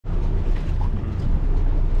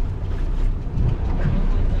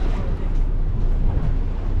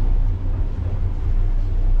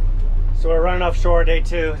So we're running offshore, day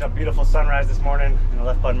 2. It's a beautiful sunrise this morning. You know,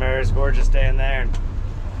 Left Bud Mary's gorgeous day in there. And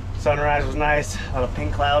sunrise was nice. A lot of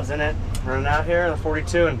pink clouds in it. Running out here on the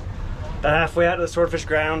 42 and about halfway out to the swordfish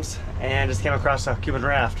grounds, and just came across a Cuban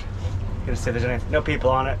Raft. Gonna see if there's any, no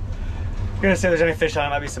people on it. Gonna see if there's any fish on it.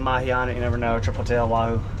 Might be some mahi on it. You never know. Triple tail,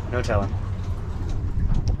 wahoo. No telling.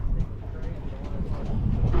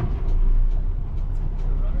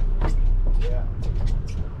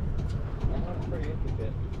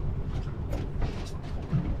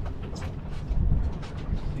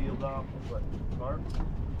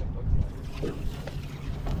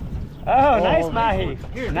 Oh, nice mahi.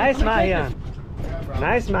 Nice mahi on.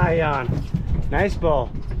 Nice mahi on. Nice bull.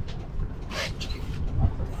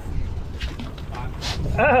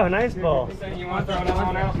 Oh, nice bull. You want to throw that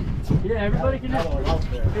one out? Yeah, everybody can just...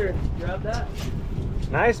 Here, grab that.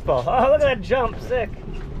 Nice bull. Oh, look at that jump. Sick.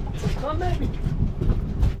 Come, baby.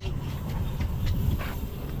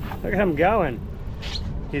 Look at him going.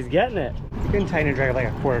 He's getting it. He's getting tight and drag like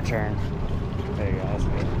a quarter turn. There you go. That's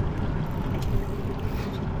good.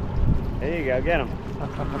 There you go. Get him.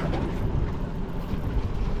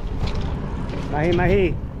 Mahi,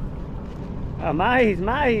 mahi. Oh, mahis,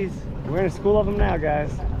 mahis. We're in a school of them now,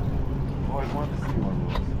 guys. Always wanted to see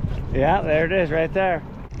one of those. Yeah, there it is, right there.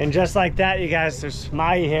 And just like that, you guys, there's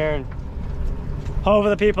mahi here. And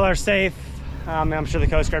hopefully the people are safe. I'm sure the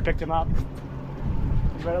Coast Guard picked them up.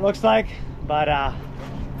 That's what it looks like. But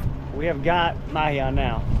we have got mahi on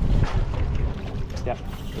now. Yep.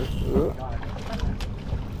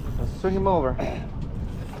 Let's swing him over.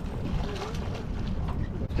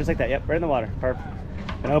 Just like that, yep, right in the water. Perfect.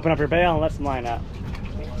 And open up your bail and let some line out.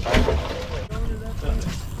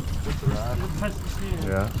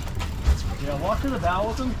 Yeah. Yeah, walk to the bow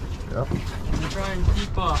with them. Yep. And try and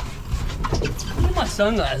keep Look at my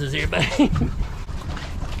sunglasses here, buddy.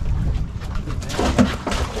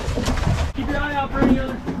 Keep your eye out for any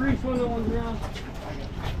other free swimming ones around.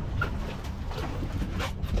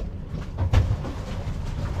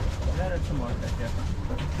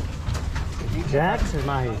 Jacks or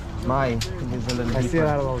mahi? Mahi. I see a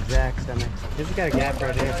lot of little jacks down there. He's got a gap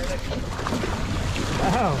right here.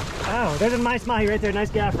 Oh, there's a nice mahi right there. Nice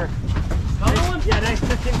gaffer. Another one? Yeah, nice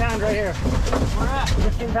 15 pound right here. Where at?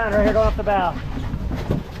 15 pound right here going off the bow.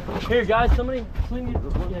 Here, guys, somebody swing it.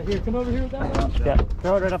 Yeah, here, come over here with that one. Yeah,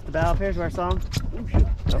 throw it right off the bow. Here's where I saw him. Oh, shit.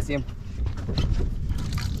 I see him.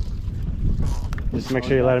 Just make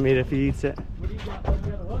sure you let him eat it if he eats it. What do you got?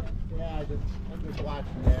 You got a hook? Yeah, I'm just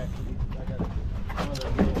watching that.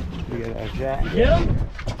 You got a jack. Get him?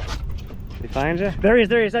 Did he find you? There he is,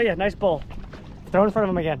 there he is. Oh yeah, nice bull. Throw in front of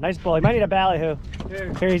him again. Nice bull. He might need a ballyhoo.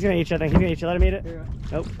 Here, he's gonna eat you, I think. He's gonna eat you. Let him eat it. Here.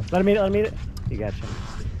 Nope. Let him eat it, let him eat it. You got you.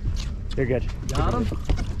 You're good. Got him?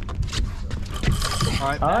 All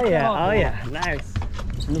right, Oh yeah, oh yeah. Nice.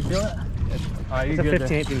 Can you feel it? All right, It's a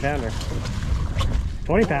 15, 18 pounder.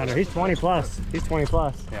 20 pounder. He's 20 plus. He's 20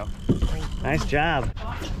 plus. Yeah. Nice job.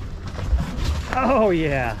 Oh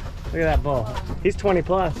yeah. Look at that bull. He's 20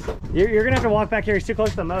 plus. You're gonna have to walk back here. He's too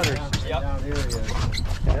close to the motors. Yep. Down here he is.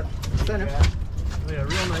 Yep. Center. Yeah,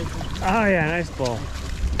 real nice one. Oh yeah, nice bull.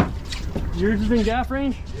 Yours is in gaff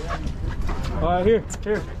range? Yeah. All right, here.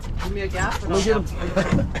 Give me a gap. Let me get him.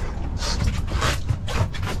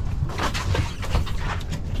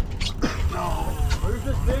 Where's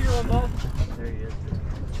this bigger one, bud? There he is.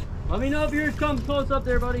 Let me know if yours comes close up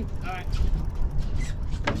there, buddy. All right.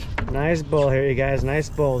 Nice bull here, you guys. Nice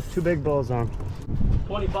bull. 2 big bulls on.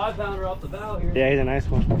 25 pounder off the bow here. Yeah, he's a nice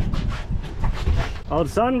one. Old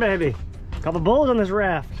son, baby. Couple bulls on this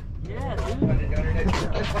raft. Yeah, dude.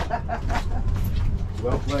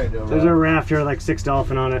 Well played, though. There's a raft here, like 6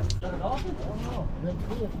 dolphin on it.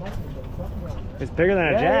 It's bigger than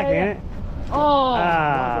a jack, ain't it? Oh!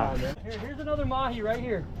 Ah. Here's another mahi right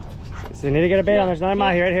here. So you need to get a bait on. There's another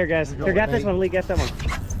mahi right here, guys. Here, get this one, Lee. Get that one.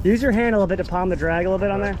 Use your hand a little bit to palm the drag a little bit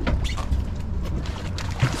on there.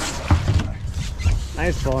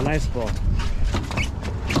 Nice bull, nice bull.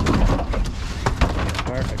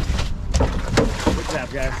 Perfect. Good job,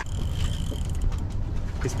 guys.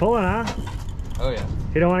 He's pulling, huh? Oh, yeah.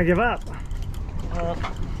 He don't want to give up.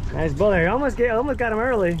 Nice bull there. He almost got him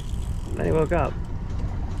early. Then he woke up.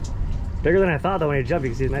 Bigger than I thought, though, when he jumped.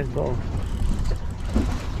 You can see a nice bull.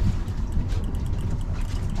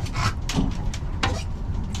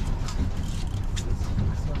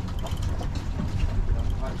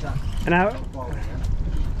 And I...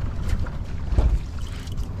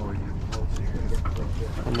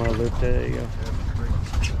 One more loop, there you go.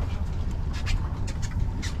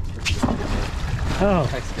 Oh,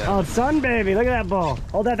 oh, son, baby, look at that bull.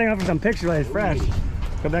 Hold that thing up for some pictures while he's fresh.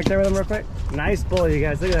 Go back there with him real quick. Nice bull, you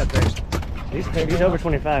guys, look at that thing. He's over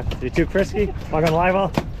 25. Is he too frisky? Want to go live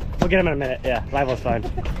well? We'll get him in a minute. Yeah, live well's fine.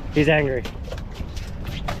 He's angry.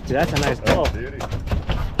 Dude, that's a nice bull.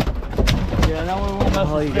 Yeah, that one won't mess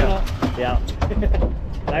Oh, with you spin go. up. Yeah.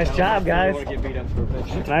 Nice job, guys.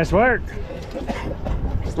 Nice work.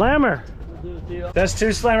 Slammer. There's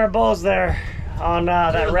 2 slammer bulls there on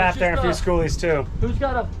that raft there and a few schoolies too. Who's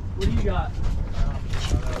got a, what do you got?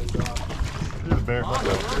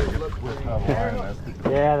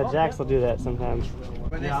 Yeah, the jacks will do that sometimes.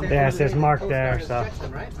 Yeah, Yeah, it says marked there, so.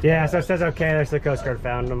 Yeah, so it says okay there, so the Coast Guard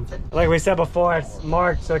found them. Like we said before, it's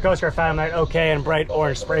marked, so the Coast Guard found them like okay and bright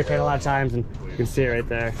orange spray paint a lot of times, and you can see it right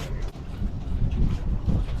there.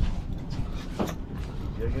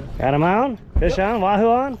 Got him on? Fish on? Wahoo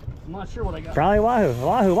on? I'm not sure what I got. Probably wahoo.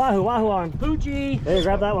 Wahoo, wahoo, wahoo on. Poochie! There,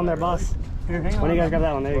 grab that one there, boss. Here, hang on. When do you guys grab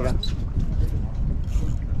that one? There you go.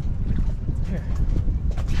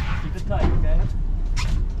 Keep it tight, okay?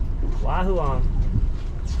 Wahoo on.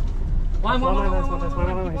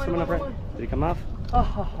 One. He's swimming up right. Did he come off?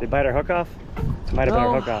 Oh. Did he bite our hook off? Might have been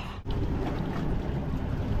our No. hook off.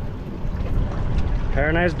 Pair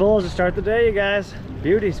of nice bulls to start the day, you guys.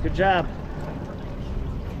 Beauties, good job.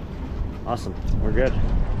 Awesome, we're good.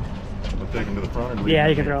 We'll take him to the front. And leave Yeah, him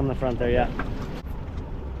you can here. throw them in the front there, yeah.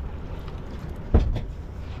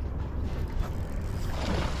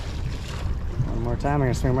 One more time, I'm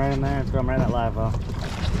gonna swing right in there and throw them right in that live well.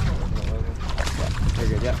 Very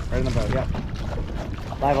good, yep, right in the boat, yep.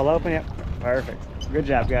 Live well open, yep, perfect. Good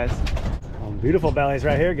job, guys. Beautiful bellies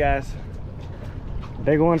right here, guys.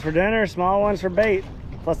 Big ones for dinner, small ones for bait.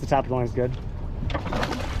 Plus the top of the line's good.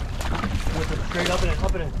 Straight up in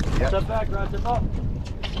it. Yep. Step back, right step up.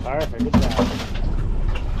 Perfect, good job.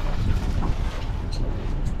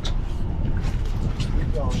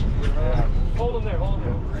 Hold him there, hold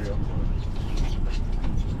him there.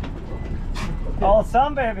 Oh,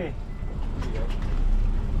 some baby.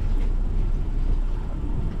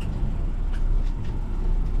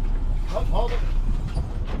 Hold it.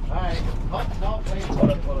 All right. Hold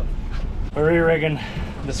it. We're re-rigging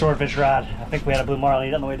the swordfish rod. I think we had a blue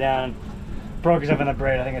marlin on the way down. Broke us up in the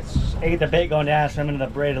braid. I think it's ate the bait going down, swim into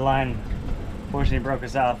the braided line. Fortunately, broke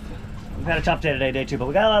us off. We've had a tough day today, day 2, but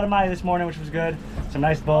we got a lot of mahi this morning, which was good. Some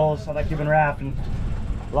nice bulls, saw that Cuban Raft, and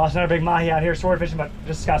lost another big mahi out here sword fishing, but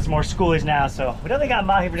just got some more schoolies now. So we definitely got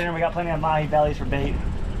mahi for dinner. We got plenty of mahi bellies for bait.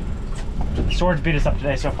 The swords beat us up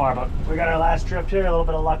today so far, but we got our last trip here. A little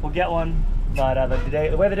bit of luck, we'll get one. But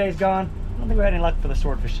the way the day's gone, I don't think we had any luck for the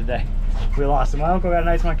swordfish today. We lost them. My uncle got a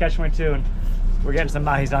nice one catching one too, and we're getting some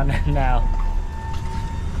mahis on now.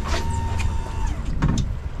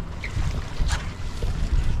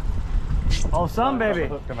 Oh, some baby.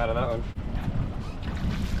 Hook come out of that one.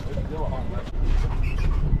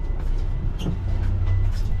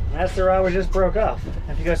 That's the rod we just broke off.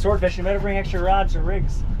 If you go sword fishing, you better bring extra rods or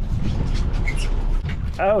rigs.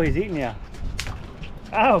 Oh, he's eating you.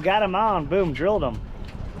 Oh, got him on. Boom, drilled him.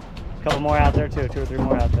 A couple more out there too, 2 or 3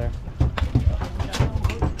 more out there.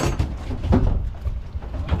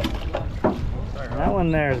 That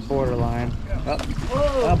one there is borderline.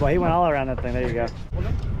 Oh boy, he went all around that thing. There you go.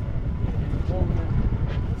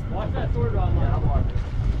 Watch that sword rod line.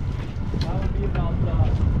 That would be about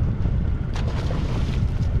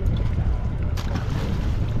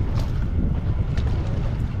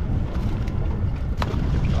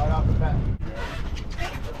Right off the bat.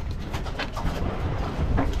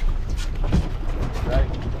 Right.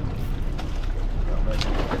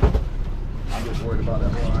 I'm just worried about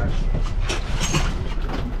that line.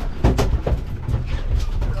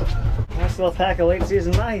 Nice little pack of late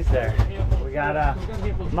season mahis there. We got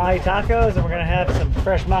mahi tacos, and we're gonna have some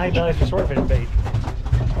fresh mahi bellies for swordfish bait.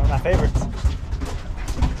 One of my favorites.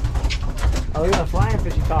 Oh, look at the flying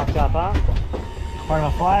fish you coughed up, huh? Part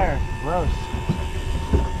of a flyer. Gross.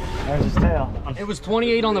 There's his tail. It was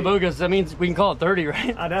 28 on the bogus. That means we can call it 30,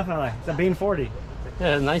 right? Oh, definitely. It's a bean 40.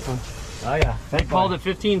 Yeah, nice one. Oh yeah. They called it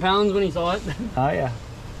 15 pounds when he saw it. Oh yeah.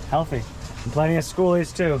 Healthy. And plenty of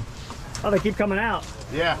schoolies too. Oh, they keep coming out.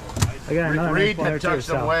 Yeah. I got another nice Reed one there had too. tucked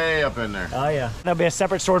them way up in there. Oh yeah. There'll be a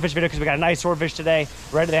separate swordfish video because we got a nice swordfish today,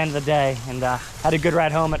 right at the end of the day, and had a good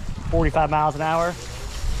ride home at 45 miles an hour.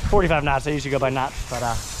 45 knots. I usually go by knots, but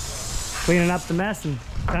cleaning up the mess and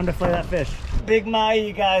time to fillet that fish. Big mahi,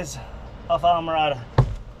 you guys, off Alamorada.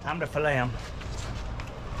 Time to fillet them.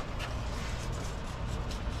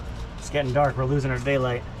 It's getting dark. We're losing our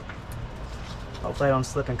daylight. Hopefully I don't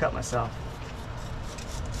slip and cut myself.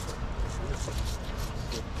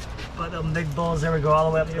 But them big bulls, there we go, all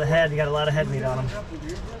the way up to the head. You got a lot of head meat on them.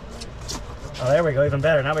 Oh, there we go, even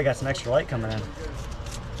better. Now we got some extra light coming in.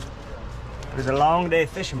 It was a long day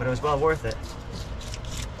fishing, but it was well worth it.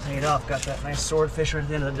 paid off. Got that nice swordfish right at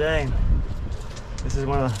the end of the day. This is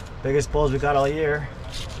one of the biggest bulls we got all year.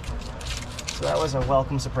 So that was a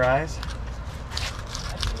welcome surprise.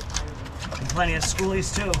 And plenty of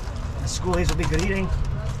schoolies too. The schoolies will be good eating,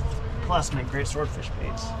 plus make great swordfish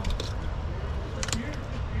baits. Look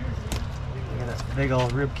at this big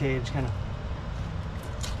old rib cage kind of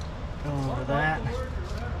going over that.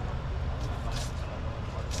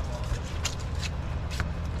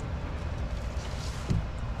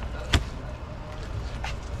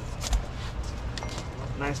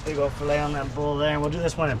 Nice big old fillet on that bull there. And we'll do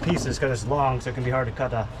this one in pieces because it's long, so it can be hard to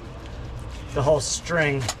cut the whole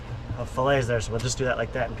string of fillets there. So we'll just do that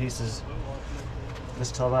like that in pieces.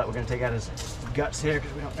 This tilbot, we're going to take out his guts here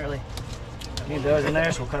because we don't really need those in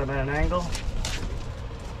there, so we'll cut them at an angle.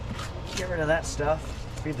 Get rid of that stuff.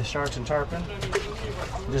 Feed the sharks and tarpon.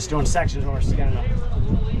 We're just doing sections when we're skinning them.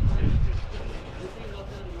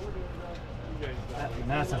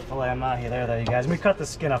 That's a fillet of mahi there, you guys. We cut the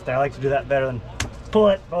skin off there. I like to do that better than pull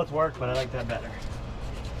it. Both work, but I like that better.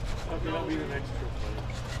 Okay, that'll be the next trip.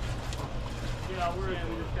 Yeah, we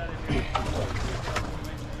just got in here.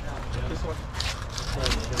 This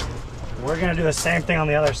one. We're gonna do the same thing on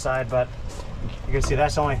the other side, but you can see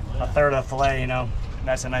that's only a third of the fillet, you know.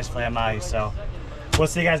 That's a nice fillet of mahi, so we'll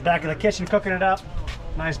see you guys back in the kitchen cooking it up.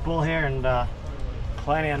 Nice bull here and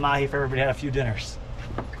plenty of mahi for everybody to have a few dinners.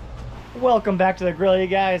 Welcome back to the grill, you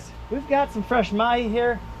guys. We've got some fresh mahi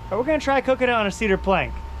here, but we're gonna try cooking it on a cedar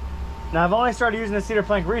plank. Now I've only started using the cedar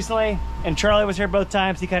plank recently, and Charlie was here both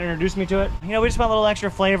times. He kind of introduced me to it. You know, we just want a little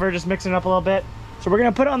extra flavor, just mixing it up a little bit. So we're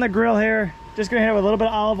gonna put it on the grill here. Just gonna hit it with a little bit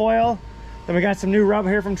of olive oil. Then we got some new rub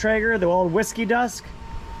here from Traeger, the old whiskey dusk.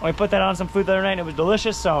 And we put that on some food the other night and it was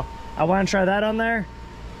delicious, so I wanna try that on there.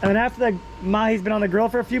 And then after the mahi's been on the grill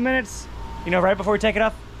for a few minutes, you know, right before we take it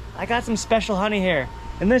off, I got some special honey here.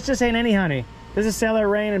 And this just ain't any honey. This is Sailor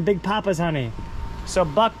Rain and Big Papa's honey. So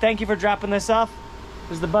Buck, thank you for dropping this off.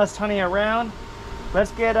 This is the best honey around.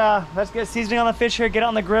 Let's get seasoning on the fish here, get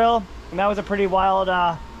on the grill. And that was a pretty wild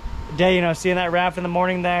day, you know, seeing that raft in the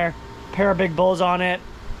morning there. Pair of big bulls on it,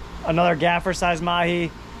 another gaffer sized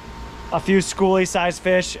mahi, a few schoolie sized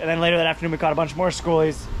fish, and then later that afternoon we caught a bunch more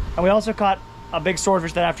schoolies. And we also caught a big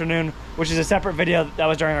swordfish that afternoon, which is a separate video that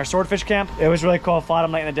was during our swordfish camp. It was really cool. Fought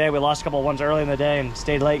them late in the day. We lost a couple of ones early in the day and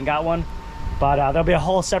stayed late and got one. But there'll be a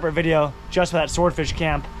whole separate video just for that swordfish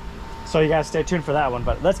camp. So you guys stay tuned for that one.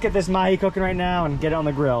 But let's get this mahi cooking right now and get it on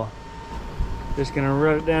the grill. Just gonna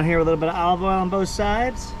rub it down here with a little bit of olive oil on both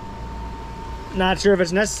sides. Not sure if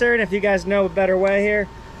it's necessary, and if you guys know a better way here,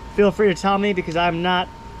 feel free to tell me because I'm not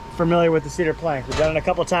familiar with the cedar plank. We've done it a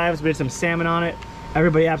couple times. We did some salmon on it.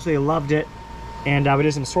 Everybody absolutely loved it. And we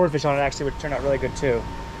did some swordfish on it actually, which turned out really good too.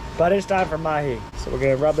 But it's time for mahi. So we're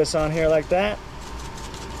gonna rub this on here like that.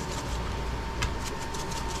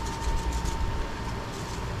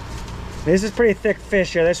 This is pretty thick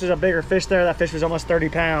fish here. This was a bigger fish there. That fish was almost 30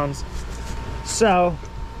 pounds. So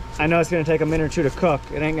I know it's gonna take a minute or two to cook.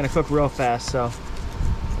 It ain't gonna cook real fast, so.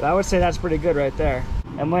 But I would say that's pretty good right there.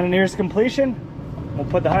 And when it nears completion, we'll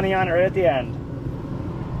put the honey on it right at the end.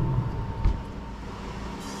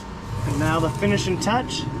 And now the finishing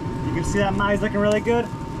touch. You can see that mahi's looking really good.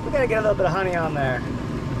 We gotta get a little bit of honey on there.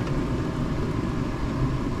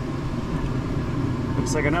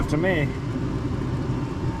 Looks like enough to me.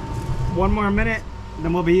 One more minute,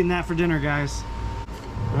 then we'll be eating that for dinner, guys.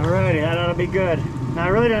 Alrighty, that ought to be good. Now I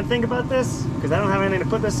really didn't think about this because I don't have anything to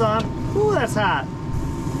put this on. Ooh, that's hot.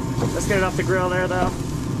 Let's get it off the grill there though.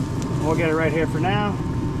 We'll get it right here for now.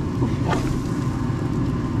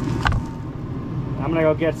 I'm gonna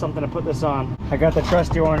go get something to put this on. I got the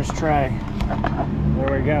trusty orange tray.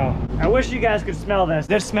 There we go. I wish you guys could smell this.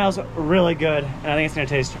 This smells really good, and I think it's gonna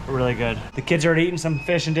taste really good. The kids are already eating some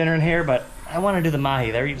fish and dinner in here, but I wanna do the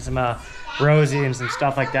mahi. They're eating some rosy and some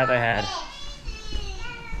stuff like that they had.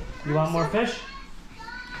 You want more fish?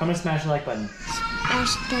 I'm gonna smash the like button.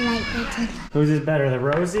 Smash the like button. Whose is better, the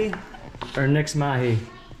rosy or Nick's mahi?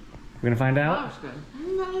 We're gonna find out. That looks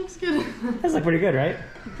good. That looks good. That's like pretty good, right?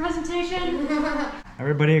 Presentation.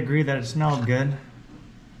 Everybody agreed that it smelled good.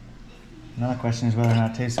 Now the question is whether or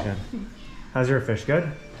not it tastes good. How's your fish?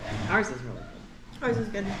 Good? Ours is really good. Ours is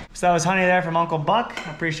good. So that was honey there from Uncle Buck.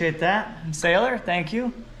 I appreciate that. And Sailor, thank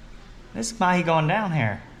you. This mahi going down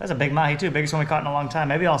here. That's a big mahi too. Biggest one we caught in a long time.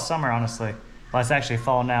 Maybe all summer, honestly. Well, it's actually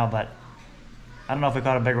fall now, but I don't know if we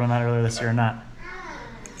caught a bigger one that earlier this year or not.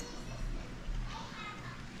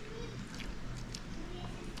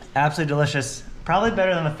 Absolutely delicious. Probably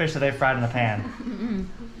better than the fish that they fried in the pan.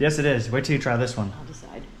 Yes, it is. Wait till you try this one. I'll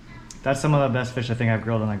decide. That's some of the best fish I think I've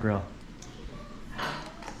grilled on the grill.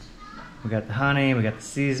 We got the honey, we got the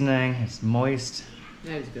seasoning, it's moist.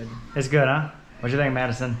 That is good. It's good, huh? What'd you think,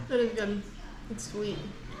 Madison? That is good. It's sweet.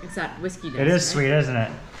 It's that whiskey dust. It is right? sweet, isn't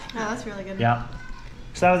it? Yeah, that's really good. Yeah.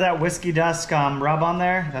 So that was that whiskey dusk rub on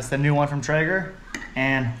there. That's the new one from Traeger.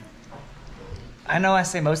 And I know I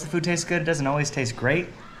say most of the food tastes good. It doesn't always taste great.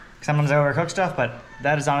 Sometimes I overcook stuff, but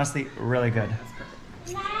that is honestly really good.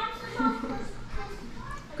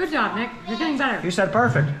 Good job, Nick. You're getting better. You said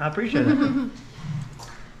perfect. I appreciate it.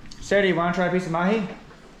 Sadie, you want to try a piece of mahi?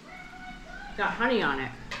 Got honey on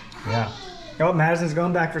it. Yeah. Oh, Madison's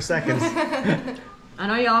going back for seconds. I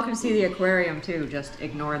know y'all can see the aquarium too. Just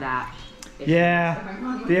ignore that.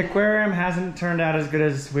 Yeah, the aquarium hasn't turned out as good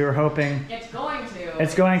as we were hoping. It's going to.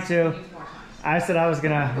 It's going to. Needs more time. I said I was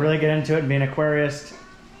gonna really get into it and be an aquarist,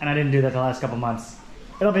 and I didn't do that the last couple months.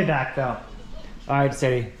 It'll be back though. All right,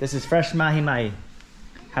 Sadie, this is fresh mahi mahi.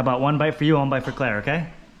 How about one bite for you, one bite for Claire, okay?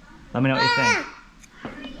 Let me know what you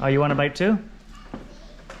think. Oh, you want a bite too?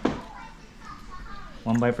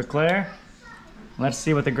 One bite for Claire. Let's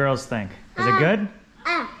see what the girls think. Is it good?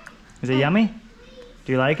 Is it yummy?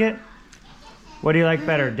 Do you like it? What do you like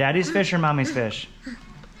better, Daddy's fish or Mommy's fish?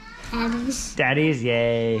 Daddy's. Daddy's,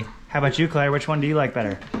 yay. How about you, Claire? Which one do you like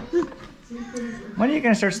better? When are you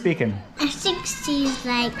gonna start speaking? I think she's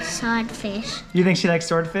like swordfish. You think she likes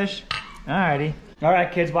swordfish? Alrighty. All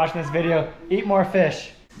right, kids watching this video, eat more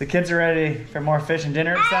fish. The kids are ready for more fish and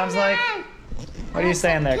dinner, it sounds like. What are you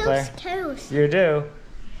saying there, Claire? Couscous. You do.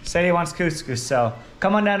 Sadie wants couscous, so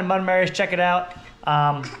come on down to Mud Mary's, check it out.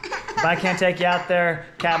 If I can't take you out there,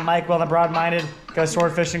 Capt, Mike, well, the broad-minded, go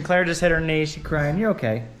swordfish, and Claire just hit her knee. She's crying. You're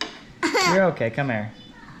okay. You're okay. Come here.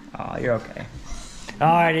 Oh, you're okay.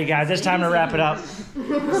 Alrighty, guys, it's time to wrap it up.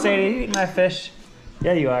 Sadie, you eating my fish?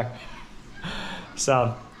 Yeah, you are.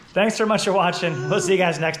 So, thanks so much for watching. We'll see you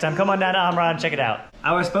guys next time. Come on down to Amran and check it out.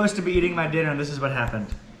 I was supposed to be eating my dinner, and this is what happened.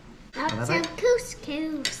 That's a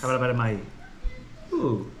couscous. How about a bite of my?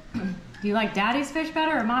 Ooh. Do you like Daddy's fish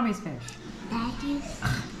better or Mommy's fish? Daddy's.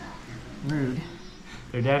 Rude.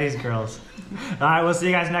 They're Daddy's girls. All right, we'll see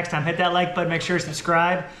you guys next time. Hit that like button, make sure to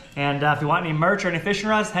subscribe. And if you want any merch or any fishing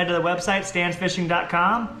rods, head to the website,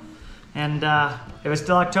 StanzFishing.com. And if it's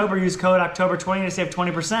still October, use code October20 to save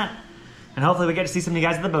 20%. And hopefully we get to see some of you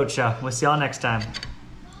guys at the boat show. We'll see y'all next time.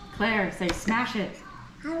 Claire, say smash it.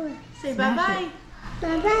 Say bye-bye.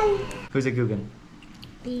 Bye-bye. Who's a Googan?